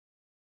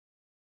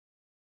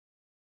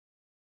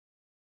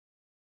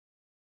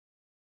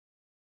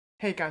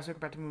Hey guys, welcome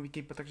back to Movie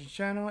Geek Production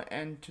channel,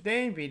 and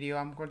today's video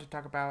I'm going to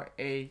talk about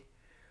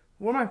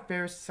one of my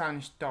favorite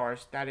silent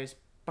stars, that is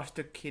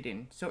Buster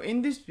Keaton. So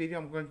in this video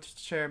I'm going to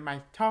share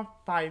my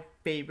top 5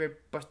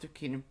 favorite Buster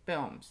Keaton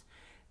films.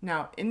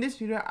 Now in this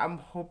video I'm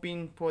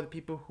hoping for the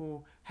people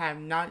who have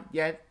not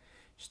yet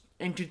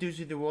introduced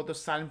to the world of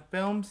silent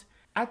films.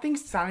 I think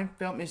silent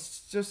film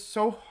is just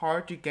so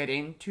hard to get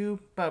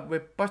into, but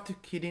with Buster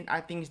Keaton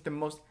I think it's the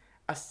most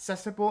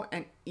accessible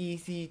and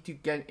easy to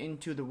get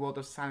into the world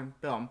of silent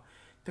film.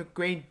 The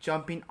great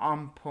jumping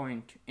on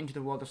point into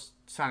the world of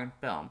silent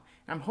film.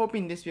 And I'm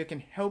hoping this video can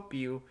help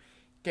you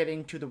get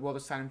into the world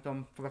of silent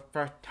film for the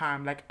first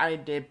time, like I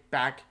did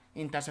back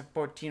in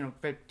 2014 or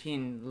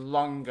 15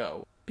 long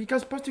ago.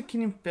 Because Buster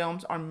Keaton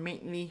films are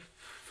mainly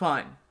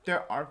fun.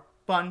 There are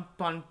fun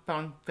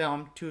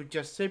film to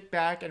just sit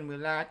back and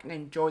relax and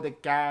enjoy the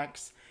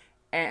gags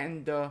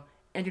and the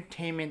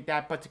entertainment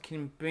that Buster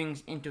Keaton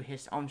brings into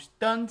his own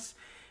stunts.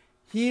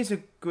 He is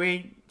a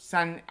great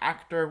silent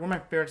actor, one of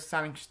my favorite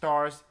silent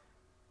stars.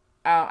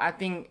 I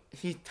think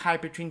he's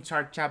tied between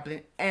Charlie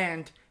Chaplin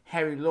and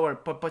Harry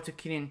Lord, but Buster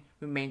Keaton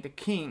remained the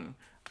king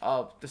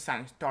of the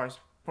silent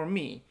stars for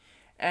me.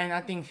 And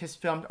I think his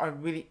films are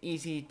really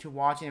easy to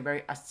watch and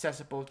very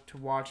accessible to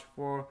watch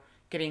for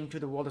getting into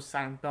the world of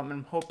silent film.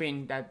 And I'm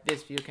hoping that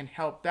this video can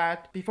help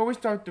that. Before we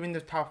start doing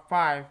the top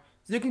 5,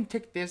 you can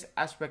take this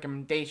as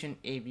recommendation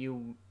if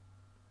you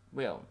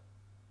will.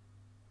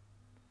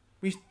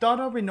 We start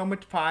off with number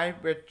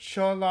 5 with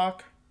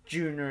Sherlock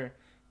Jr.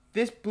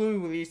 This Blu-ray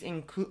release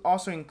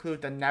also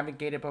includes The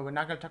Navigator, but we're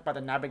not going to talk about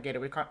The Navigator.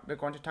 We're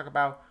going to talk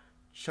about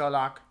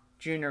Sherlock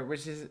Jr.,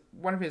 which is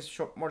one of his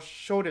most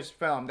shortest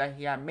films that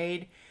he had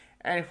made,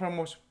 and one of the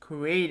most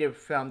creative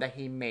film that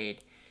he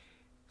made.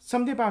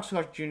 Something about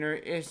Sherlock Jr.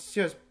 is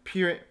just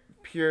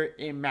pure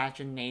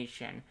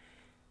imagination.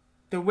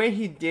 The way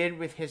he did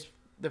with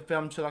the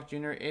film Sherlock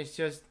Jr. is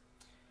just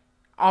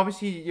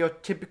obviously your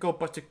typical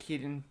Buster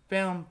Keaton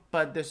film,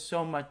 but there's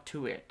so much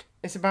to it.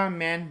 It's about a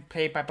man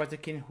played by Buster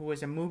Keaton who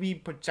is a movie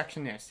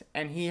projectionist,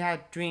 and he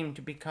had dreamed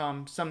to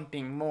become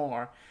something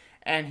more,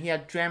 and he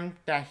had dreamt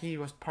that he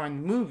was part of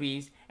the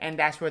movies, and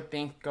that's where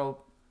things go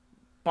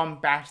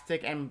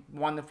bombastic and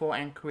wonderful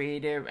and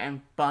creative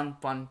and fun.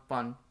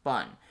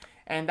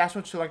 And that's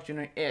what Sherlock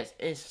Jr. is.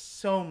 It's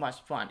so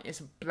much fun. It's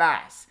a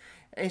blast.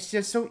 It's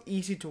just so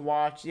easy to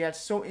watch, yet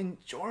so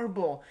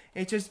enjoyable.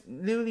 It just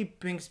literally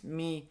brings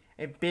me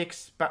a big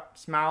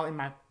smile in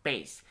my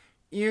face,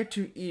 ear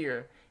to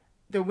ear.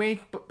 The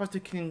way Buster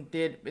Keaton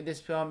did with this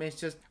film is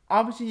just,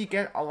 obviously you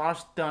get a lot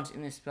of stunts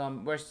in this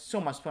film where it's so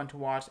much fun to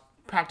watch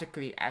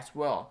practically as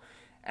well.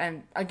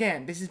 And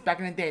again, this is back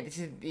in the day, this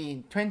is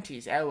the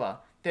 20s era.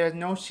 There's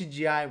no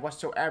CGI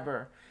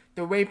whatsoever.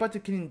 The way Buster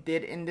Keaton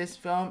did in this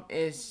film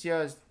is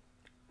just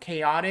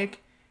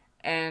chaotic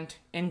and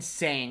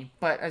insane,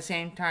 but at the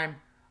same time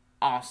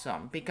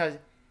awesome, because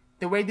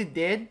the way they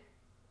did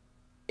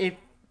it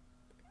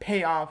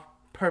pay off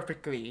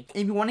perfectly.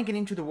 If you want to get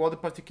into the world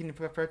of Buster Keaton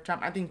for the first time,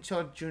 I think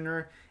Sherlock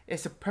Jr.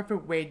 is a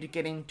perfect way to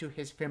get into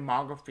his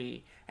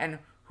filmography and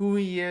who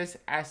he is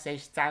as a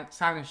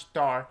silent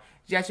star.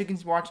 Yes, you can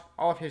watch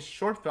all of his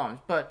short films,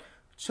 but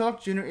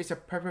Sherlock Jr. is a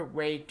perfect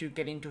way to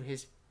get into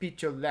his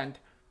feature-length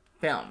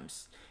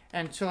films.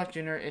 And Sherlock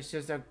Jr. is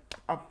just a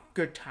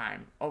good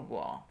time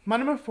overall. My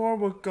number 4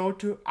 will go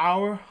to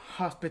Our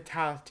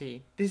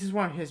Hospitality. This is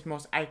one of his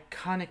most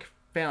iconic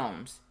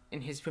films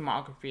in his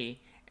filmography,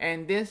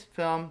 and this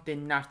film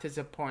did not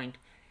disappoint.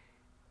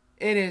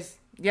 It is,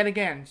 yet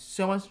again,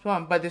 so much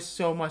fun, but there's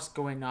so much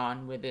going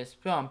on with this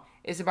film.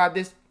 It's about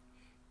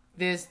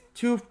these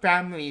two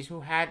families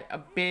who had a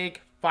big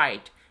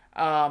fight.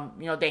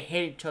 They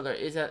hate each other.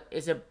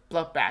 It's a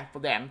bloodbath for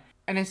them.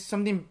 And if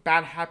something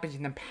bad happens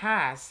in the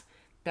past,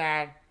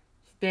 that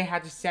they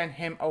had to send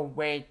him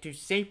away to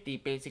safety,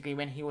 basically,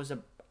 when he was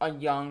a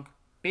young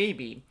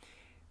baby.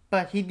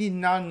 But he did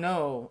not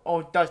know,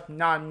 or does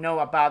not know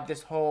about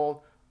this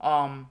whole,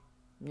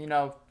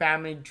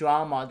 family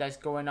drama that's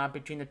going on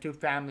between the two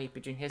families,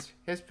 between his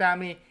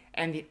family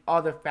and the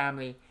other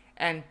family.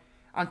 And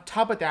on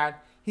top of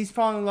that, he's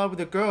fallen in love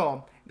with a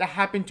girl that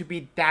happened to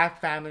be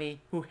that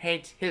family who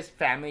hates his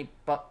family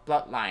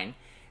bloodline.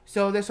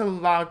 So there's a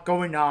lot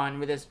going on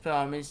with this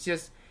film. It's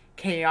just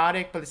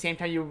chaotic, but at the same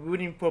time you're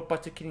rooting for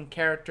Buster Keaton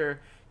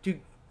character to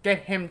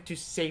get him to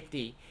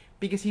safety,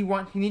 because he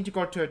needs to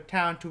go to a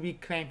town to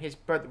reclaim his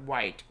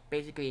birthright,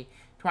 basically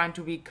trying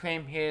to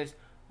reclaim his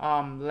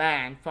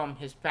land from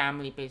his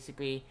family,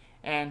 basically,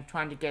 and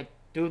trying to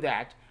do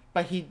that.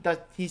 But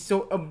he's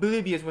so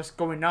oblivious what's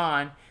going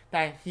on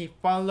that he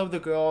fell in love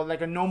with the girl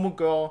like a normal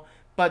girl,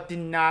 but did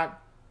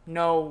not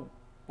know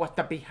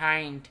what's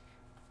behind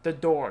the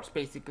doors,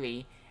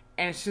 basically.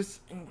 And it's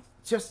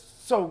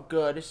just so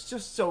good. It's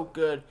just so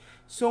good.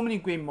 So many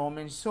great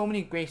moments. So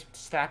many great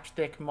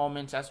slapstick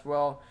moments as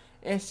well.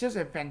 It's just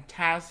a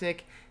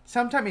fantastic,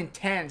 sometimes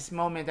intense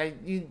moment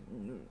that you,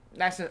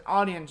 as an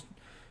audience,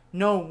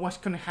 know what's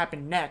going to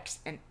happen next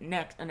and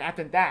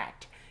after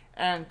that.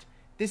 And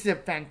this is a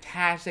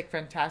fantastic,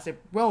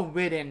 well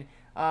written,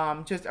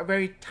 just a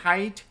very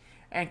tight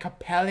and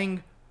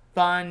compelling,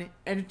 fun,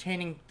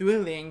 entertaining,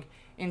 thrilling,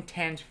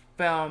 intense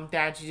film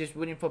that you're just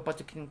rooting for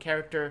Buster Keaton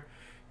character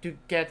to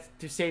get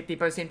to safety,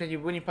 but at the same time you're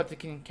rooting for Buster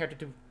Keaton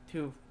character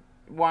to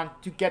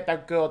want to get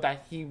that girl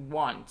that he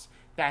wants,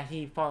 that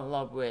he fell in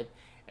love with.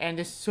 And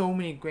there's so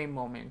many great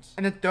moments.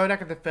 And the third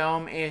act of the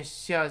film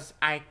is just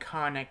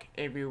iconic,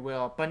 if you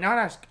will, but not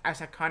as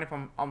iconic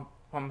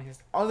from his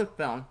other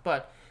films,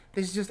 but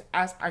this is just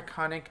as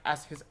iconic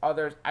as his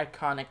other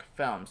iconic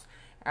films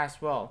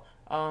as well.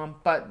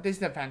 But this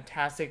is a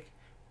fantastic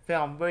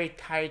film, very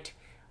tight,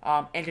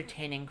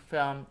 entertaining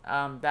film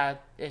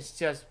that is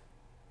just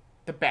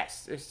the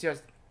best. It's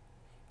just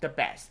the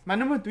best. My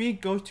number 3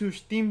 goes to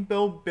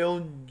Steamboat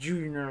Bill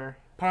Jr.,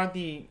 part of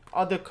the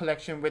other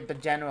collection with the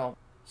General.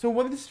 So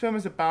what this film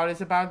is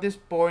about this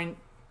boy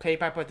played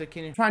by Buster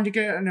Keaton trying to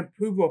get an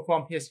approval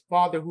from his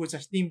father, who is a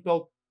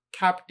steamboat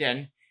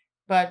captain,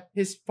 but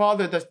his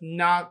father does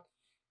not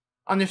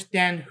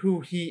understand who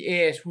he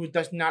is, who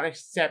does not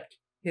accept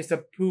his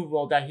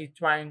approval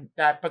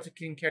that Buster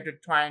Keaton character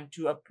trying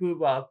to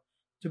approve of,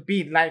 to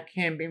be like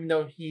him, even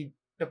though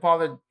the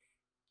father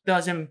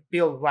doesn't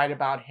feel right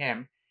about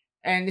him.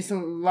 And there's a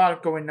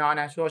lot going on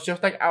as well,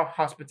 just like our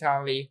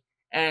hospitality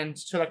and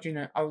Select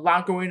Junior. A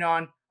lot going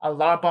on, a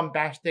lot of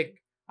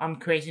bombastic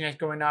craziness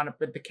going on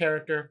with the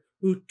character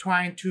who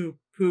trying to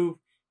prove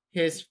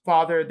his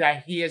father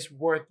that he is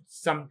worth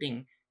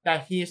something,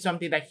 that he is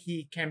something that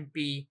he can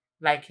be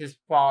like his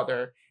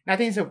father. And I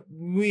think it's a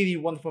really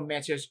wonderful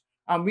message.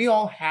 We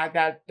all had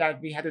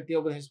that we had to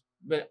deal with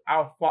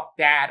our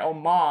dad or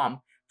mom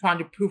trying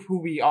to prove who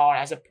we are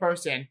as a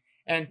person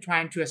and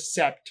trying to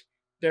accept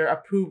their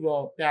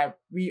approval that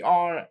we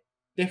are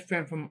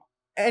different from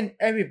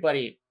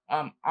everybody,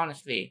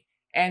 honestly.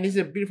 And this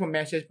is a beautiful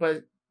message,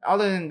 but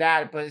other than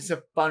that, but it's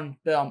a fun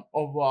film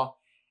overall.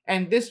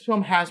 And this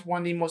film has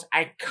one of the most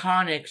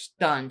iconic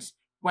stunts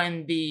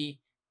when the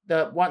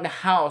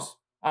house,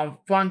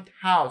 front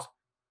house,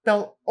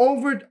 fell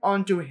over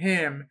onto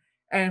him,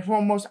 and one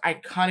of the most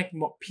iconic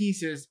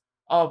pieces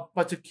of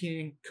Buster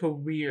Keaton's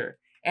career.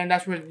 And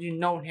that's where you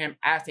know him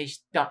as a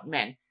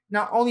stuntman.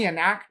 Not only an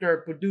actor,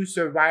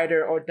 producer,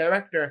 writer, or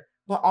director,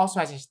 but also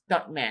as a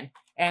stuntman.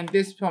 And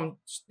this film,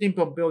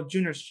 Steamboat Bill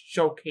Jr.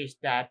 showcased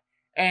that.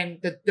 And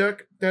the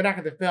third act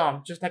of the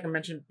film, just like I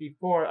mentioned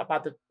before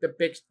about the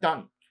big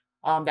stunt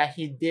that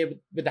he did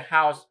with the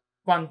house,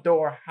 front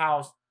door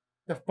house,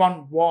 the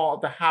front wall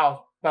of the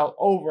house fell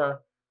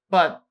over.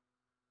 But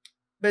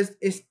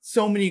it's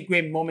so many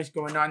great moments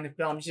going on in the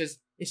film.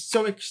 It's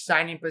so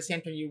exciting, but at the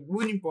same time you're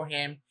rooting for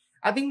him.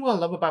 I think what I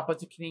love about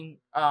Buster Keaton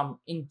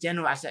in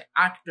general as an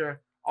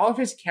actor, all of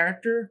his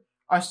characters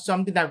are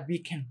something that we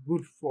can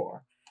root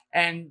for.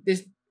 And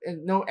this is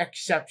no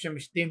exception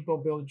with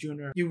Steamboat Bill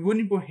Jr. You're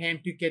rooting for him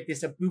to get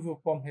this approval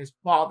from his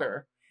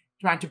father,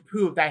 trying to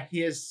prove that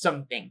he is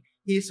something.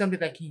 He is something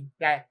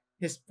that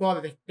his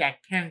father that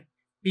can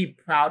be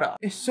proud of.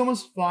 It's so much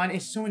fun,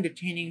 it's so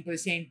entertaining, but at the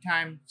same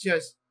time,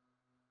 just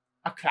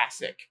a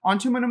classic. On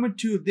to my number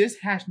 2, this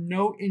has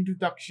no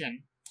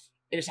introduction.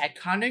 It is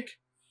iconic.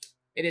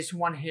 It is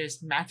one of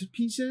his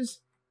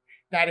masterpieces.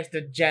 That is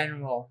The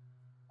General.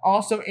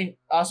 Also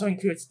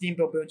includes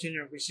Steamboat Bill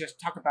Jr., which we just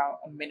talked about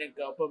a minute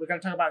ago, but we're going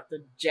to talk about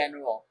The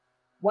General.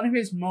 One of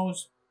his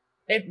most,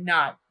 if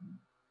not,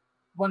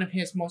 one of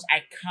his most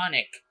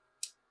iconic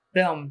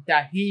film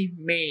that he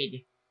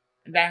made,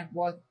 that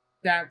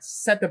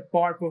set the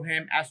bar for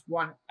him as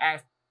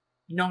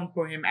known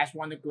for him as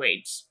one of the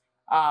greats.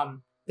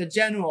 The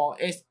General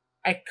is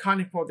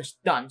iconic for the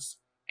stunts,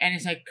 and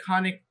it's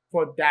iconic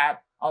for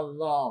that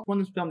alone. One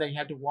of those films that you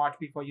have to watch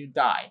before you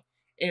die.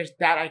 It is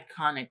that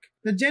iconic.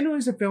 The General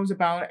is a film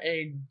about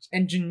an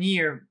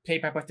engineer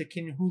played by Buster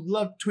Keaton who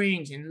loved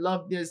trains and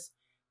loved this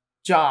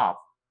job,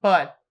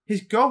 but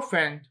his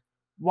girlfriend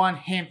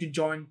wants him to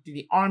join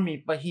the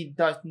army, but he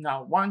does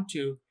not want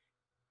to.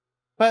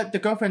 But the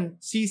girlfriend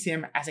sees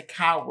him as a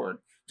coward.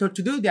 So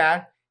to do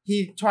that,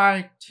 he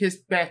tried his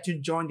best to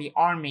join the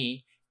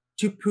army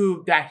to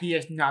prove that he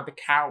is not the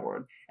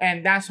coward.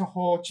 And that's the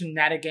whole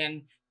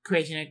shenanigan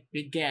craziness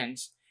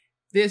begins.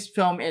 This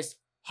film is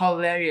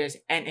hilarious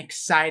and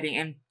exciting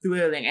and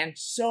thrilling and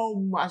so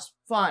much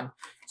fun.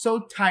 So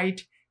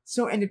tight,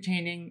 so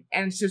entertaining,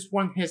 and it's just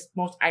one of his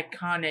most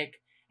iconic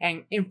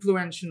and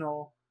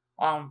influential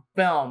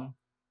film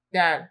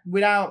that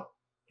without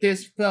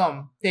this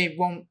film, we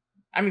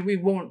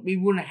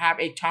wouldn't have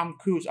a Tom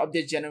Cruise of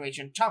this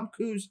generation. Tom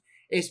Cruise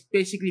is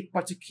basically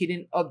Buster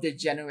Keaton of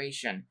this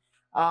generation.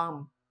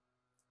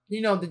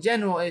 The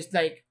General is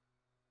like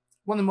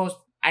one of the most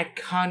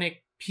iconic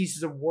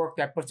pieces of work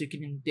that Buster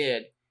Keaton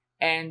did.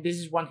 And this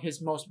is one of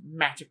his most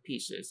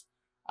masterpieces.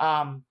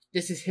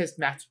 This is his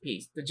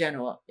masterpiece, The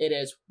General. It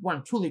is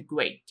one truly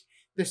great.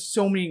 There's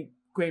so many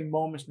great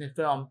moments in the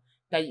film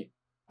that,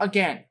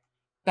 again,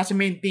 that's the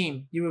main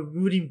theme. You were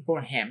rooting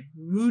for him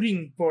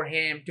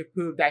to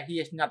prove that he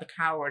is not the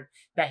coward,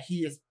 that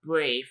he is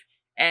brave,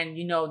 and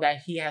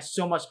that he has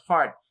so much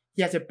heart.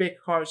 He has a big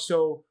heart,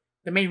 so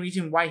the main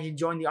reason why he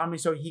joined the army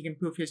so he can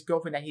prove his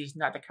girlfriend that he's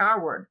not the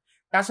coward.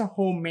 That's the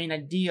whole main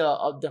idea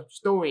of the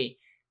story.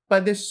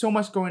 but there's so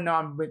much going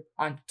on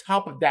on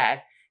top of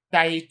that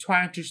he's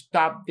trying to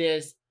stop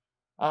this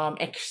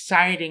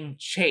exciting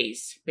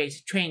chase,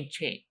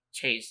 basically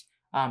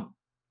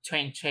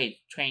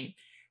train,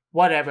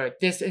 whatever.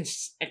 This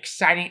is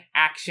exciting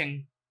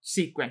action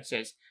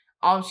sequences.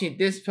 Obviously,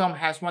 this film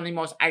has one of the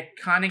most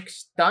iconic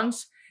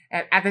stunts,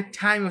 and at the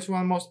time, it was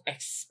one of the most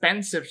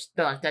expensive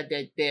stunts that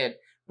they did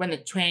when the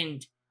train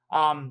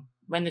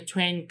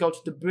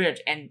goes to the bridge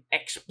and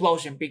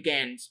explosion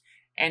begins,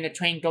 and the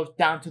train goes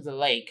down to the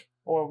lake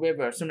or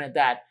river, something like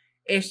that.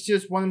 It's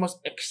just one of the most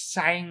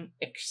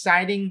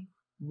exciting,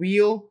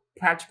 real,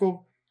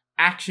 practical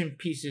action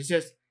pieces.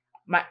 Just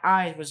my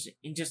eyes was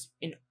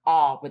in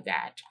awe with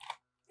that.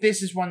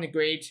 This is one of the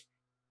great.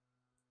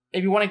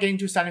 If you want to get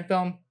into silent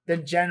film, The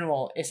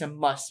General is a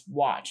must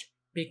watch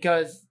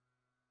because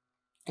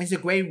it's a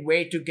great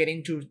way to get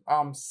into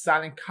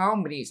silent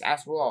comedies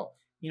as well.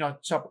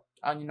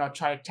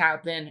 Charlie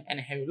Chaplin and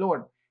Harry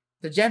Lord.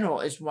 The General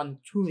is one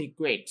truly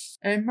great.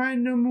 And my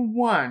number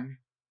one.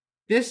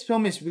 This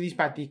film is released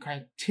by the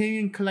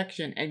Criterion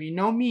Collection, and you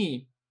know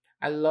me,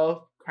 I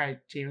love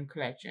Criterion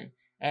Collection,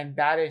 and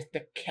that is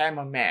The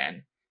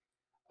Cameraman.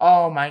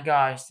 Oh my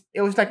gosh,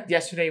 it was like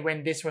yesterday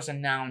when this was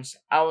announced.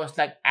 I was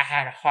like, I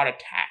had a heart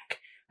attack.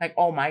 Like,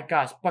 oh my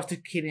gosh, Buster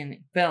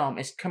Keaton film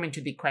is coming to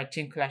the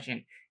Criterion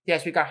Collection.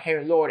 Yes, we got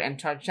Harry Lord and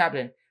Charlie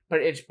Chaplin,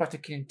 but it's Buster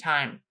Keaton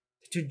time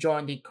to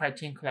join the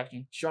Criterion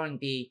Collection, join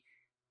the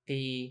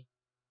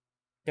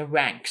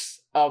ranks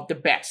of the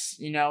best,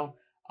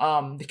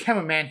 The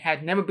Cameraman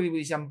had never been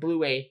released on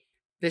Blu-ray.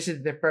 This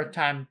is the first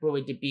time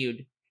Blu-ray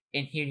debuted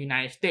in here in the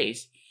United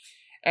States.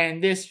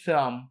 And this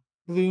film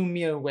blew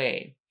me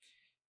away.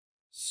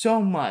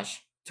 So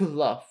much to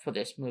love for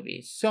this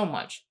movie. So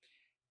much.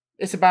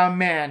 It's about a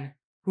man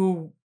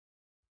who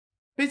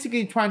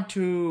basically trying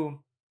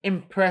to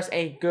impress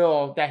a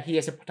girl that he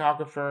is a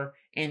photographer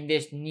in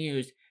this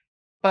news.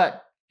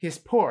 But he's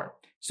poor.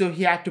 So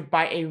he had to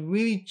buy a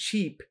really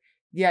cheap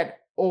yet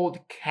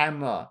old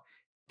camera.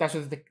 That's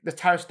what the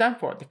title stands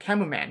for, The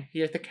Cameraman.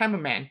 He is the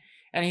cameraman,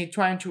 and he's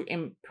trying to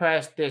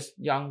impress this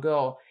young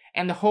girl.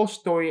 And the whole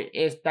story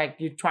is like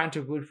you're trying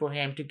to root for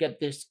him to get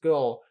this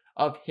girl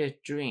of his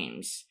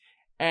dreams,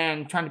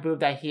 and trying to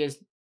prove that he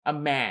is a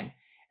man.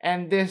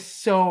 And there's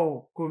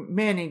so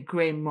many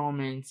great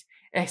moments,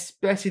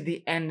 especially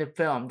the end of the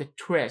film, the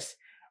twist.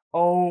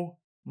 Oh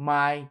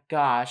my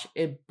gosh,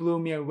 it blew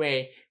me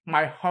away.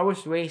 My heart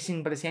was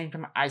racing, but at the same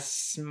time, I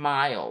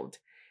smiled.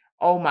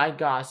 Oh my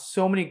gosh,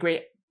 so many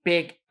great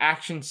big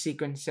action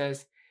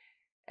sequences.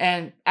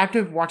 And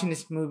after watching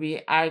this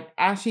movie, I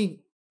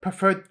actually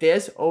preferred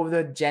this over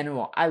The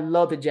General. I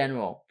love The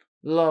General.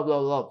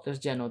 Love this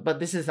General. But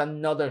this is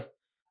another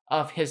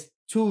of his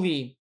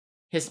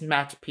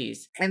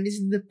masterpiece. And this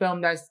is the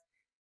film this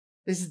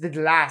is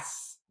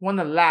one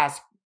of the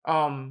last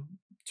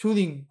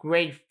truly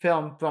great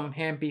film from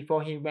him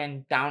before he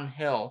went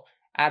downhill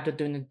after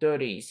doing the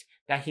dirties,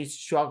 that he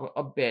struggled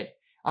a bit.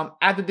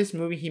 After this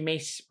movie, he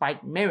made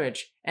Spiked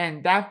Marriage,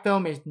 and that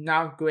film is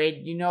not great.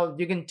 You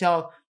can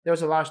tell there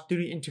was a lot of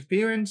studio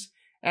interference,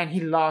 and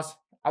he lost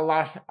a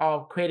lot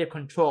of creative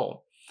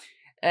control.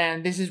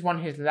 And this is one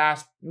of his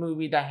last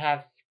movies that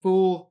had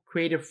full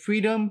creative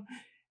freedom,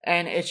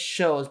 and it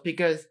shows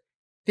because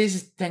this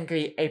is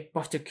technically a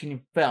Buster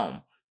Keaton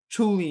film.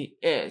 Truly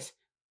is.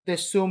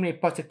 There's so many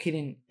Buster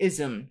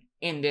Keaton-ism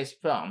in this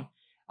film.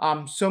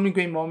 So many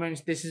great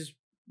moments.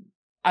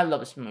 I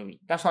love this movie.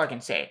 That's all I can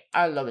say.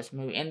 I love this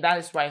movie. And that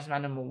is why it's my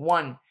number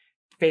one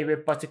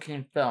favorite Buster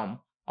Keaton film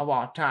of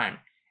all time.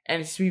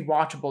 And it's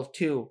rewatchable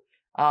too.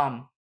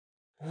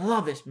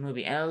 Love this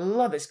movie. And I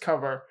love this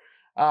cover.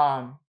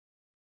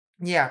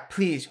 Yeah,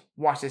 please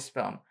watch this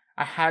film.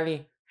 I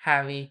highly,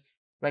 highly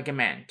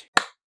recommend.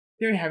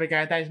 There you have it,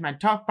 guys. That is my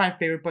top 5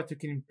 favorite Buster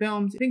Keaton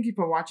films. Thank you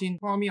for watching.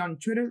 Follow me on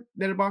Twitter,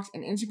 Letterboxd,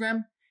 and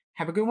Instagram.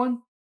 Have a good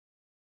one.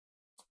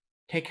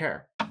 Take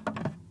care.